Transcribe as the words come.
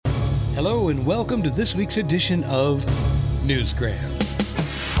Hello and welcome to this week's edition of Newsgram.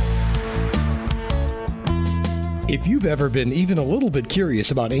 If you've ever been even a little bit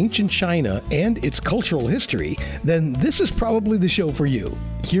curious about ancient China and its cultural history, then this is probably the show for you.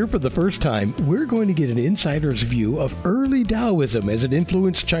 Here for the first time, we're going to get an insider's view of early Taoism as it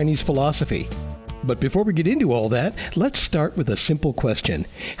influenced Chinese philosophy. But before we get into all that, let's start with a simple question.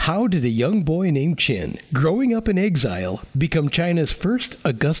 How did a young boy named Qin, growing up in exile, become China's first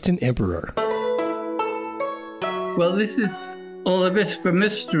Augustan emperor? Well, this is all a bit of a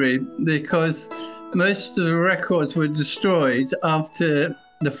mystery because most of the records were destroyed after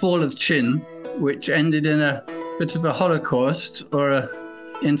the fall of Qin, which ended in a bit of a Holocaust or an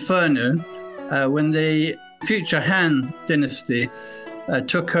inferno when the future Han dynasty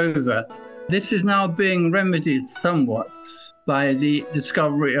took over. This is now being remedied somewhat by the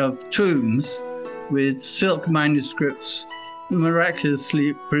discovery of tombs with silk manuscripts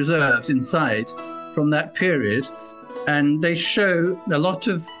miraculously preserved inside from that period. And they show a lot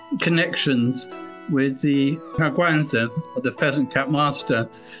of connections with the Huaguanzi, the pheasant cap master,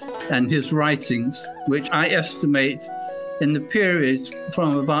 and his writings, which I estimate in the period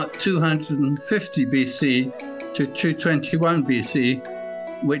from about 250 BC to 221 BC,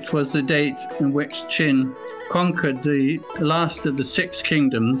 which was the date in which Qin conquered the last of the six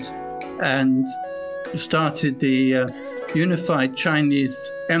kingdoms and started the unified Chinese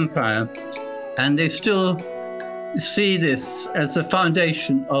empire. And they still see this as the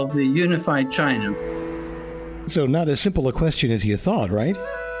foundation of the unified China. So not as simple a question as you thought, right?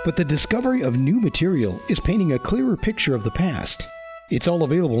 But the discovery of new material is painting a clearer picture of the past. It's all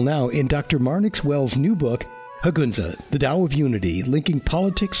available now in Dr. Marnix Well's new book, Hegunzi, The Tao of Unity, Linking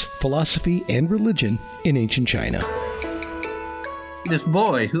Politics, Philosophy, and Religion in Ancient China. This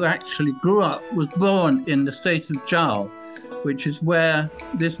boy who actually grew up was born in the state of Zhao, which is where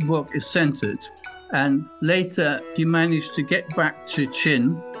this book is centered. And later he managed to get back to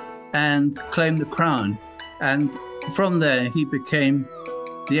Qin and claim the crown. And from there he became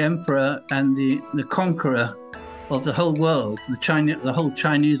the emperor and the conqueror of the whole world, the whole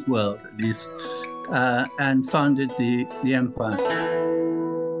Chinese world at least. And founded the empire.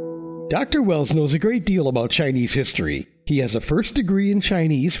 Dr. Wells knows a great deal about Chinese history. He has a first degree in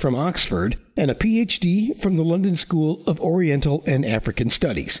Chinese from Oxford and a PhD from the London School of Oriental and African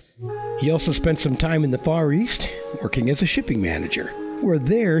Studies. He also spent some time in the Far East, working as a shipping manager, where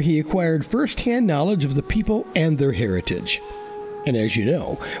there he acquired first-hand knowledge of the people and their heritage. And as you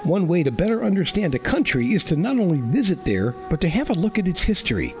know, one way to better understand a country is to not only visit there, but to have a look at its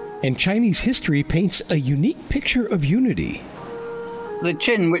history. And Chinese history paints a unique picture of unity. The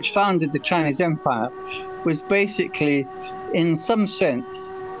Qin, which founded the Chinese Empire, was basically, in some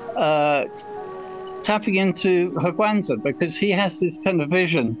sense, tapping into Huaguanzi, because he has this kind of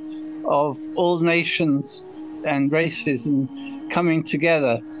vision of all nations and races and coming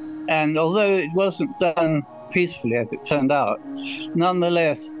together. And although it wasn't done peacefully, as it turned out,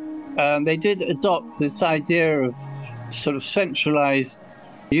 nonetheless, they did adopt this idea of sort of centralized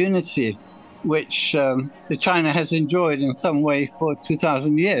unity, which the China has enjoyed in some way for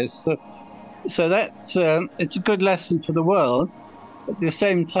 2,000 years. So that's it's a good lesson for the world. At the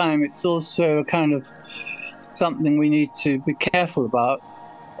same time, it's also a kind of something we need to be careful about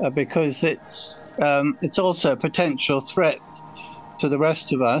because it's also a potential threat to the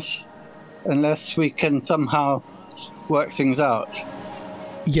rest of us unless we can somehow work things out.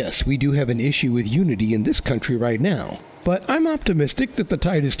 Yes, we do have an issue with unity in this country right now. But I'm optimistic that the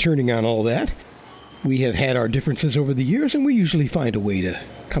tide is turning on all that. We have had our differences over the years, and we usually find a way to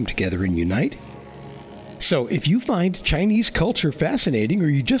come together and unite. So if you find Chinese culture fascinating, or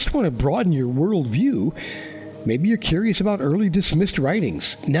you just want to broaden your worldview, maybe you're curious about early dismissed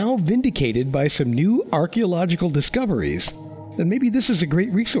writings, now vindicated by some new archaeological discoveries, then maybe this is a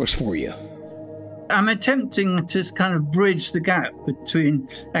great resource for you. I'm attempting to kind of bridge the gap between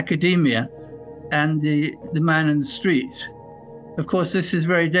academia and the man in the street. Of course, this is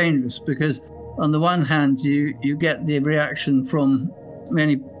very dangerous because on the one hand, you get the reaction from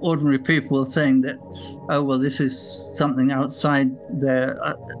many ordinary people saying that, oh, well, this is something outside their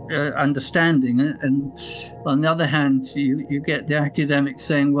understanding. And on the other hand, you get the academics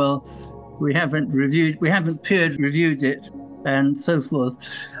saying, well, we haven't peer reviewed it and so forth.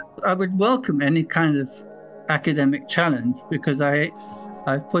 I would welcome any kind of academic challenge because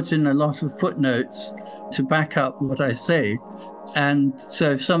I've put in a lot of footnotes to back up what I say. And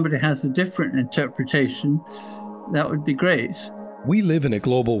so if somebody has a different interpretation, that would be great. We live in a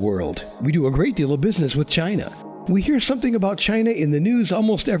global world. We do a great deal of business with China. We hear something about China in the news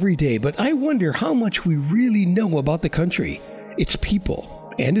almost every day, but I wonder how much we really know about the country, its people,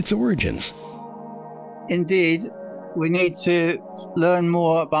 and its origins. Indeed, we need to learn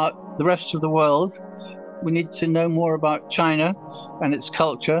more about the rest of the world. We need to know more about China and its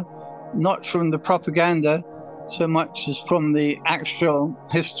culture, not from the propaganda so much as from the actual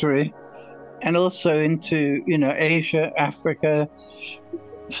history, and also into, Asia, Africa,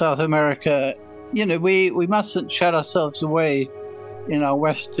 South America. We mustn't shut ourselves away in our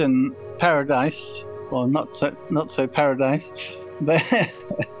Western paradise, or not so paradise, but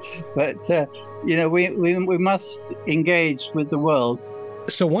we must engage with the world.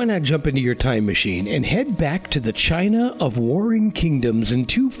 So why not jump into your time machine and head back to the China of Warring Kingdoms in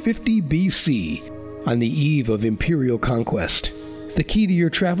 250 BC on the eve of imperial conquest. The key to your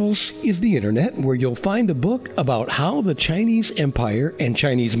travels is the internet, where you'll find a book about how the Chinese Empire and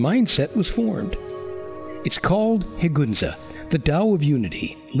Chinese mindset was formed. It's called Hegunza, the Tao of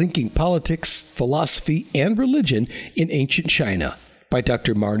Unity, linking politics, philosophy, and religion in ancient China, by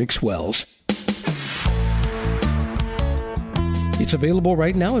Dr. Marnix Wells. It's available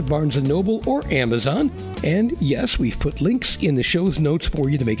right now at Barnes & Noble or Amazon, and yes, we've put links in the show's notes for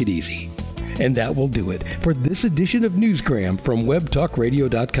you to make it easy. And that will do it for this edition of Newsgram from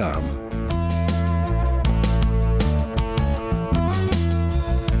WebTalkRadio.com.